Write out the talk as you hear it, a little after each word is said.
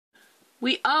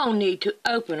We all need to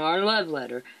open our love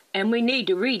letter, and we need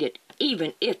to read it,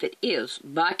 even if it is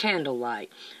by candlelight.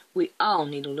 We all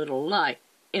need a little light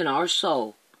in our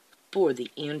soul for the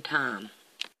end time.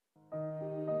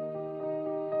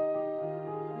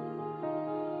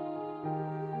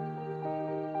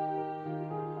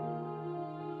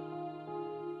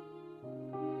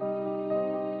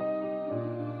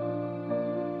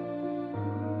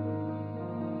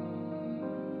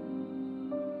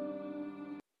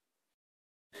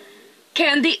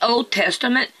 Can the Old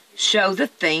Testament show the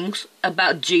things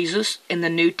about Jesus in the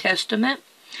New Testament?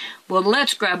 Well,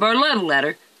 let's grab our love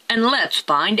letter and let's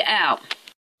find out.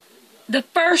 The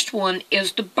first one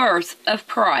is the birth of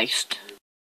Christ.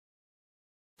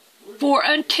 For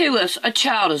unto us a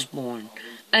child is born,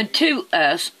 unto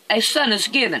us a son is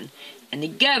given, and the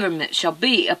government shall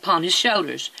be upon his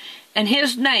shoulders, and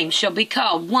his name shall be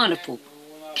called Wonderful,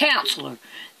 Counselor,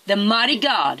 the Mighty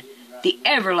God, the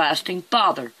Everlasting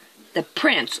Father, the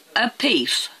Prince of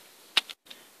Peace.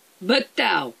 But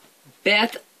thou,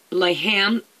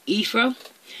 Bethlehem Ephraim,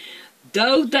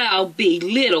 though thou be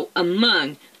little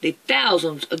among the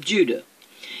thousands of Judah,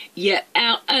 yet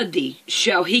out of thee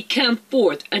shall he come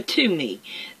forth unto me,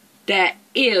 that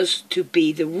is to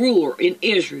be the ruler in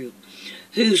Israel,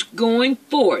 whose going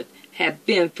forth have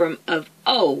been from of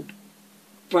old,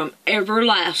 from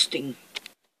everlasting.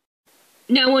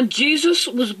 Now when Jesus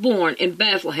was born in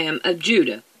Bethlehem of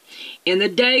Judah, in the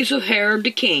days of Herod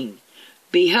the king,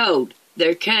 behold,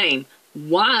 there came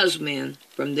wise men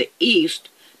from the east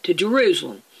to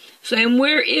Jerusalem, saying,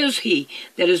 Where is he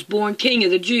that is born King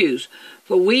of the Jews?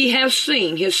 For we have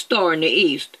seen his star in the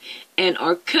east, and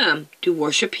are come to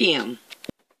worship him.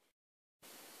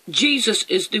 Jesus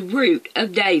is the root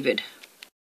of David.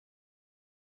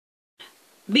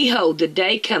 Behold, the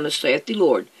day cometh, saith the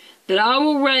Lord, that I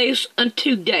will raise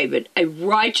unto David a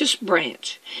righteous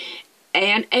branch,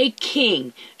 and a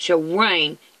king shall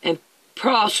reign and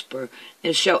prosper,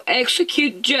 and shall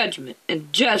execute judgment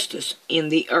and justice in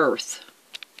the earth.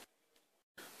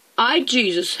 I,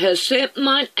 Jesus, has sent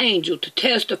mine angel to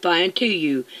testify unto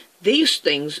you these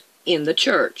things in the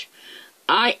church.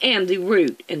 I am the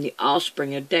root and the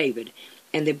offspring of David,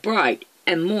 and the bright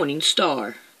and morning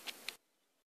star.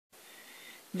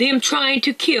 Them trying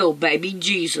to kill baby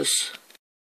Jesus.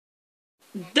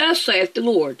 Thus saith the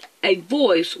Lord, a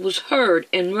voice was heard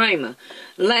in Ramah,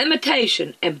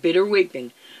 lamentation and bitter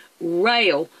weeping.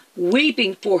 Rahel,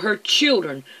 weeping for her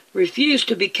children, refused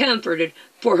to be comforted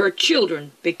for her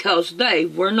children, because they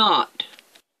were not.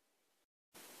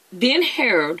 Then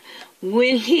Herod,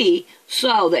 when he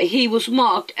saw that he was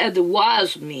mocked of the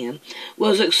wise men,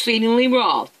 was exceedingly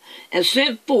wroth, and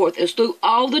sent forth and slew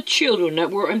all the children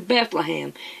that were in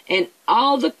Bethlehem, and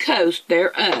all the coast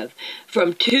thereof,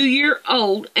 from 2 years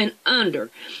old and under,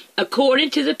 according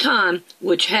to the time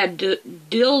which had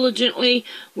diligently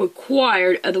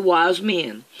required of the wise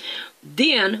men.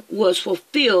 Then was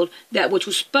fulfilled that which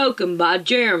was spoken by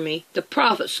Jeremy the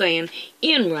prophet, saying,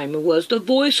 In Ramah was the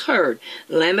voice heard,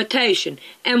 lamentation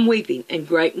and weeping and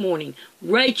great mourning,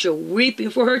 Rachel weeping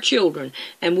for her children,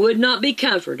 and would not be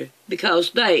comforted,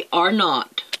 because they are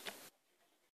not.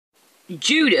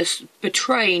 Judas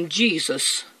betraying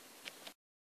Jesus.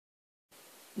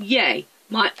 Yea,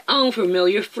 my own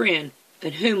familiar friend,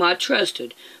 in whom I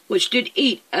trusted, which did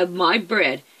eat of my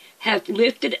bread, hath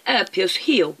lifted up his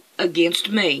heel against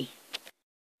me.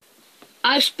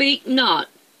 I speak not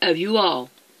of you all.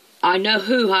 I know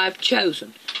who I have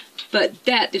chosen, but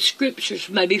that the scriptures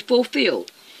may be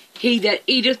fulfilled. He that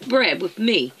eateth bread with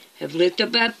me hath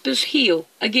lifted up his heel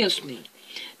against me.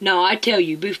 Now I tell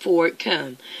you before it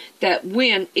come, that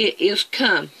when it is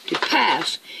come to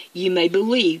pass, ye may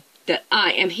believe that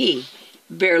I am he.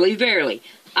 Verily, verily,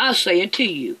 I say unto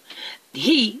you,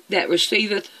 he that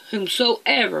receiveth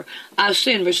whomsoever I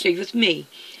send receiveth me,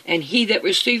 and he that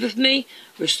receiveth me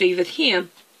receiveth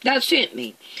him that sent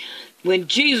me. When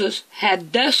Jesus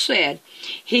had thus said,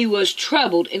 he was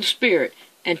troubled in spirit,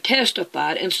 and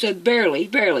testified, and said, Verily,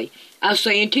 verily, I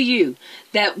say unto you,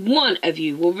 that one of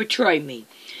you will betray me.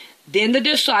 Then the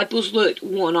disciples looked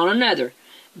one on another,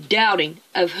 doubting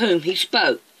of whom he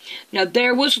spoke. Now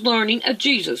there was learning of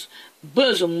Jesus'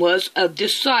 bosom was of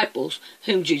disciples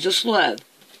whom Jesus loved.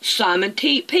 Simon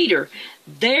Peter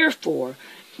therefore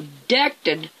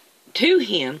directed to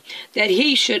him that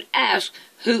he should ask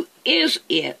who is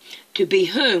it to be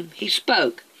whom he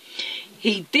spoke.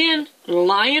 He then,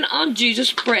 lying on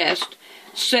Jesus' breast,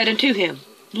 said unto him,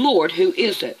 Lord, who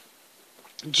is it?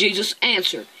 Jesus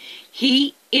answered,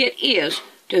 He it is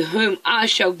to whom I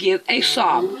shall give a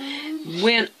sop,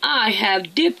 when I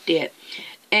have dipped it.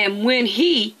 And when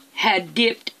he had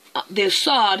dipped the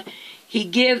sod, he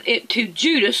gave it to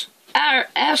Judas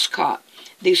Iscariot,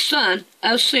 the son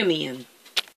of Simeon.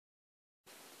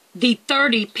 The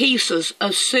 30 pieces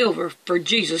of silver for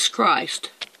Jesus Christ.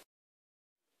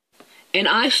 And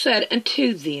I said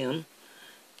unto them,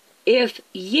 If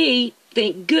ye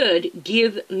think good,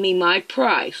 give me my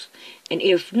price, and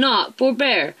if not,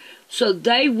 forbear. So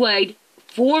they weighed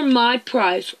for my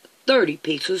price 30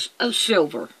 pieces of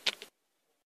silver.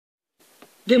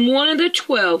 Then one of the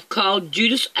 12, called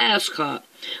Judas Iscariot,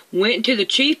 went to the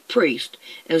chief priests,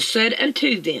 and said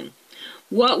unto them,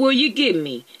 What will you give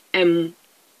me? And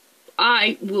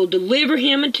I will deliver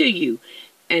him unto you.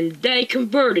 And they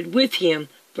converted with him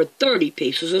for 30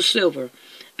 pieces of silver.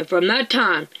 And from that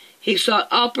time he sought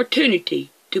opportunity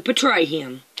to betray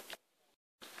him.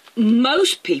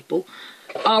 Most people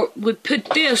would put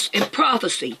this in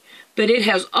prophecy, but it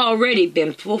has already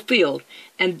been fulfilled,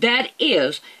 and that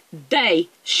is, they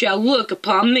shall look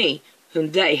upon me,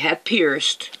 whom they have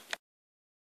pierced.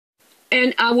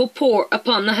 And I will pour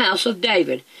upon the house of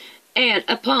David, and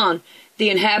upon the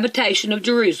inhabitation of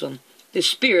Jerusalem, the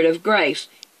spirit of grace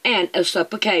and of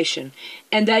supplication,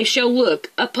 and they shall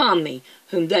look upon me,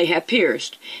 whom they have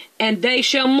pierced, and they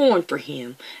shall mourn for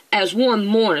him, as one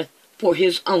mourneth for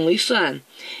his only son,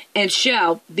 and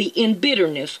shall be in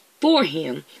bitterness for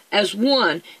him, as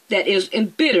one that is in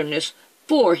bitterness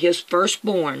for his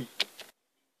firstborn.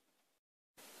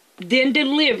 Then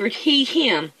delivered he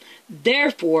him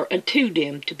therefore unto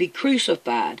them to be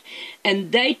crucified,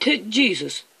 and they took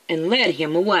Jesus and led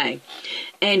him away.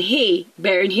 And he,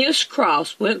 bearing his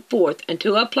cross, went forth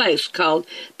unto a place called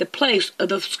the place of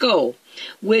the skull,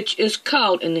 which is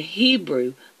called in the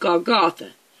Hebrew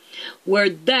Golgotha, where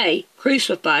they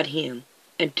crucified him,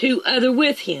 and 2 other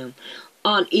with him,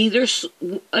 on either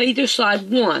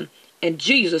side one, and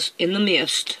Jesus in the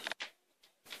midst.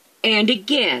 And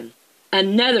again,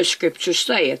 another scripture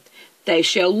saith, They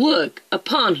shall look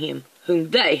upon him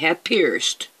whom they have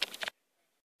pierced,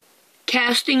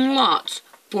 casting lots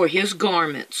for his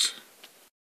garments.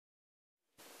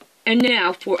 And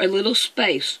now for a little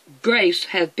space grace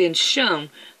hath been shown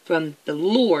from the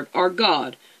Lord our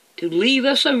God, to leave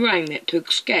us a raiment to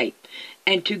escape,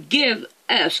 and to give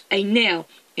us a nail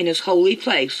in his holy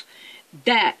place,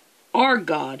 that our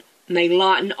God may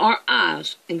lighten our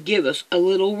eyes, and give us a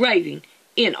little raving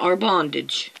in our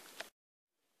bondage.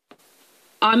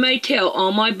 I may tell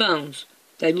all my bones,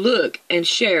 they look and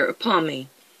share upon me.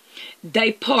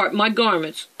 They part my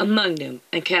garments among them,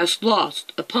 and cast lots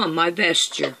upon my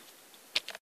vesture.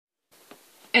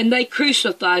 And they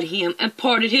crucified him, and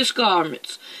parted his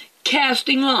garments,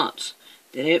 casting lots,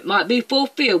 that it might be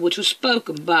fulfilled which was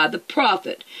spoken by the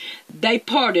prophet. They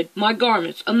parted my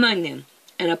garments among them,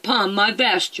 and upon my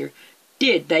vesture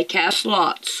did they cast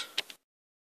lots.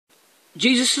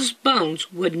 Jesus'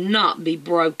 bones would not be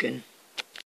broken.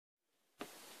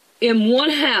 In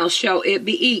one house shall it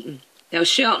be eaten. Thou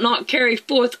shalt not carry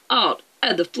forth aught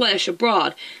of the flesh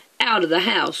abroad out of the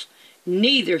house,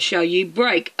 neither shall ye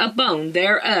break a bone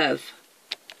thereof.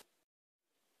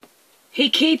 He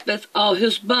keepeth all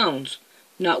his bones,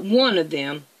 not one of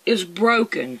them is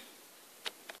broken.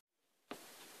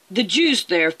 The Jews,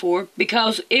 therefore,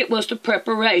 because it was the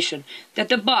preparation that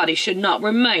the body should not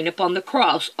remain upon the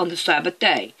cross on the Sabbath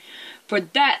day, for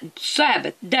that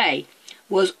Sabbath day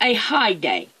was a high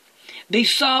day,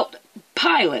 besought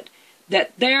Pilate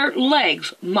that their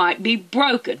legs might be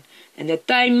broken, and that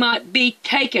they might be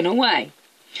taken away.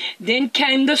 Then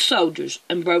came the soldiers,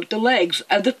 and broke the legs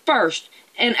of the first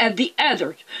and of the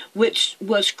other, which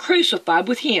was crucified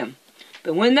with him.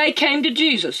 But when they came to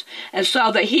Jesus, and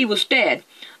saw that he was dead,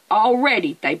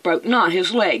 already they broke not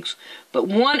his legs. But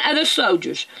one of the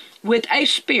soldiers with a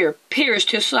spear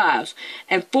pierced his sides,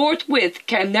 and forthwith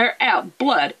came there out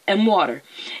blood and water.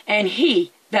 And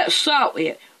he that saw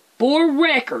it bore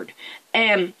record,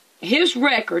 and his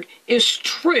record is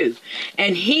true,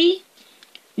 and he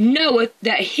knoweth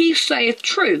that he saith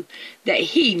true, that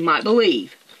he might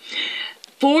believe.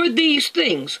 For these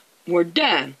things were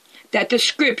done, that the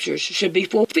scriptures should be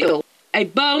fulfilled. A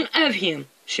bone of him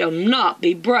shall not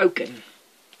be broken.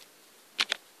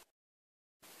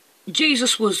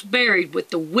 Jesus was buried with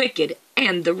the wicked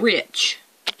and the rich.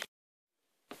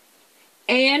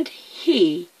 And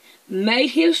he made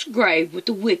his grave with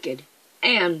the wicked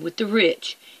and with the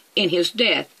rich in his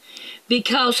death,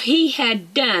 because he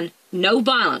had done no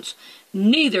violence,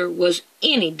 neither was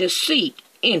any deceit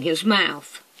in his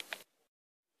mouth.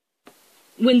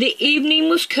 When the evening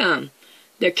was come,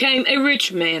 there came a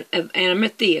rich man of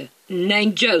Arimathea,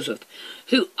 named Joseph,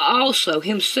 who also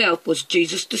himself was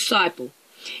Jesus' disciple.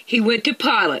 He went to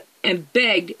Pilate, and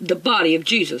begged the body of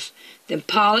Jesus. Then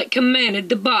Pilate commanded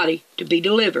the body to be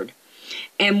delivered.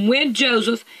 And when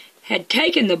Joseph had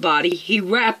taken the body, he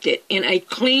wrapped it in a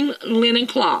clean linen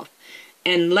cloth,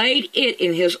 and laid it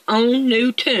in his own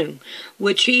new tomb,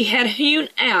 which he had hewn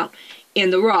out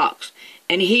in the rocks.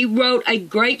 And he wrote a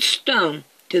great stone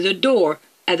to the door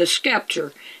of the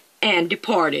sepulchre, and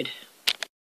departed.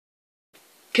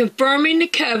 Confirming the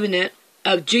covenant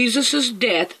of Jesus'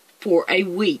 death for a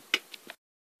week.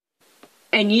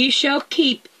 And ye shall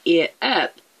keep it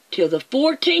up till the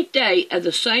 14th day of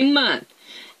the same month,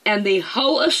 and the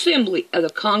whole assembly of the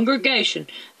congregation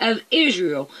of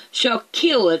Israel shall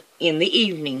kill it in the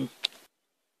evening.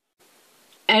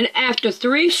 And after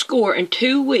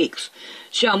 62 weeks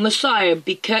shall Messiah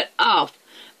be cut off,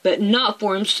 but not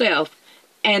for himself.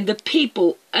 And the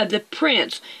people of the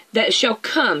prince that shall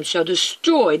come shall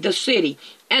destroy the city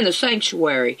and the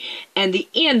sanctuary, and the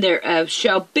end thereof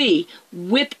shall be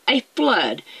with a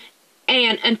flood,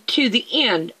 and unto the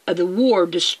end of the war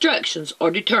destructions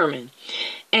are determined.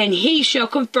 And he shall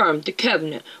confirm the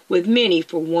covenant with many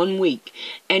for 1 week,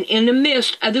 and in the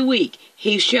midst of the week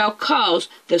he shall cause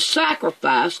the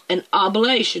sacrifice and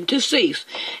oblation to cease,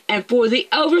 and for the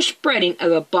overspreading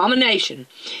of abomination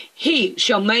he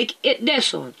shall make it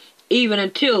desolate, even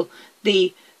until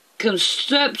the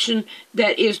consumption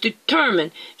that is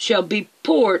determined shall be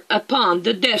poured upon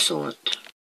the desolate.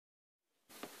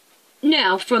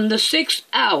 Now from the 6th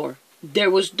hour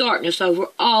there was darkness over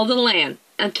all the land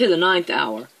until the 9th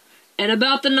hour. And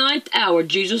about the 9th hour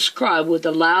Jesus cried with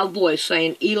a loud voice,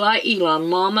 saying, Eli, Eli,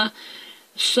 lama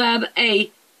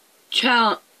sabachthani?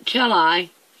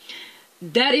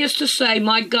 That is to say,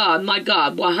 my God,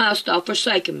 why hast thou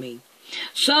forsaken me?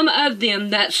 Some of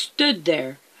them that stood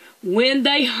there, when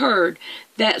they heard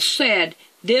that, said,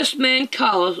 This man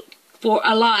calleth for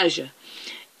Elijah.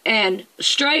 And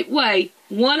straightway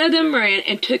one of them ran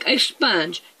and took a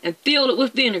sponge, and filled it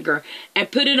with vinegar,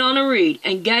 and put it on a reed,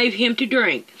 and gave him to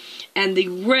drink. And the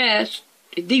rest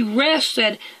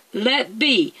said, Let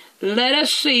be, let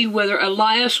us see whether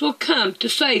Elias will come to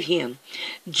save him.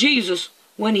 Jesus,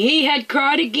 when he had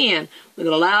cried again with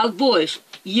a loud voice,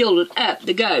 yielded up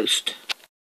the ghost.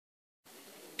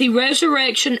 The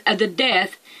resurrection of the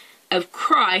death of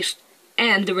Christ,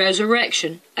 and the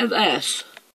resurrection of us.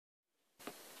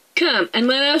 Come, and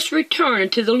let us return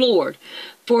unto the Lord,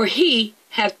 for he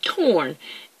hath torn,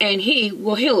 and he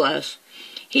will heal us.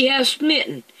 He hath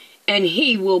smitten, and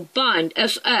he will bind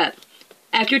us up.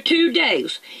 After 2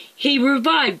 days he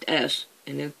revived us,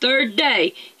 and the 3rd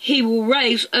day he will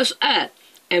raise us up,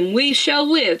 and we shall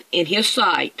live in his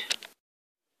sight.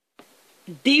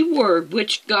 The word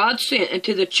which God sent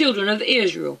unto the children of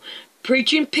Israel,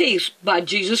 preaching peace by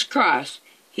Jesus Christ.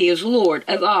 He is Lord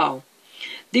of all.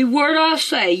 The word I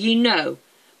say ye know,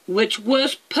 which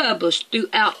was published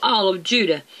throughout all of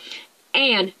Judah,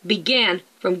 and began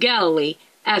from Galilee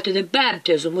after the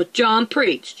baptism which John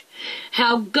preached,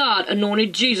 how God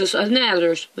anointed Jesus of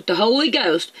Nazareth with the Holy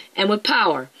Ghost and with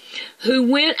power, who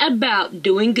went about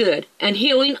doing good, and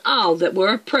healing all that were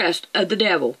oppressed of the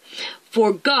devil,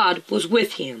 for God was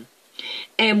with him.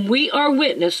 And we are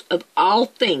witness of all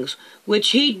things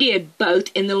which he did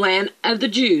both in the land of the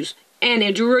Jews and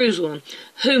in Jerusalem,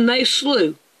 whom they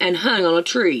slew and hung on a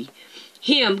tree.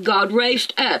 Him God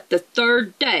raised up the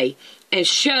 3rd day, and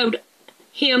showed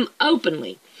him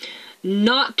openly,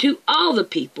 not to all the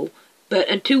people, but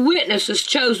unto witnesses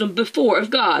chosen before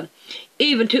of God,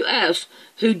 even to us,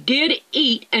 who did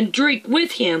eat and drink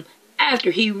with him after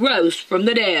he rose from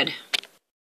the dead.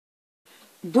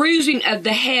 Bruising of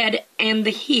the head and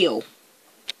the heel.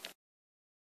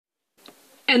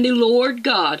 And the Lord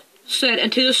God said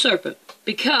unto the serpent,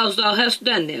 Because thou hast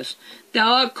done this,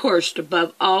 thou art cursed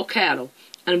above all cattle,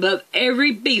 and above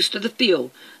every beast of the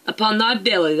field. Upon thy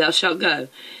belly thou shalt go,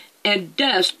 and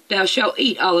dust thou shalt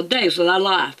eat all the days of thy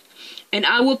life. And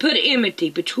I will put enmity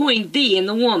between thee and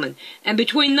the woman, and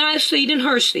between thy seed and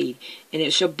her seed, and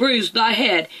it shall bruise thy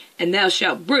head, and thou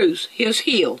shalt bruise his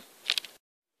heel.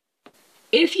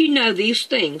 If you know these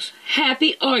things,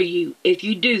 happy are you if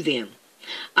you do them.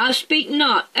 I speak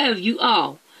not of you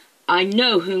all. I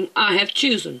know whom I have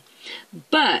chosen,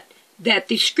 but that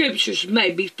the scriptures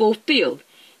may be fulfilled.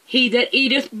 He that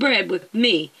eateth bread with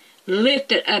me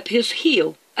lifteth up his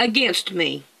heel against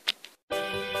me.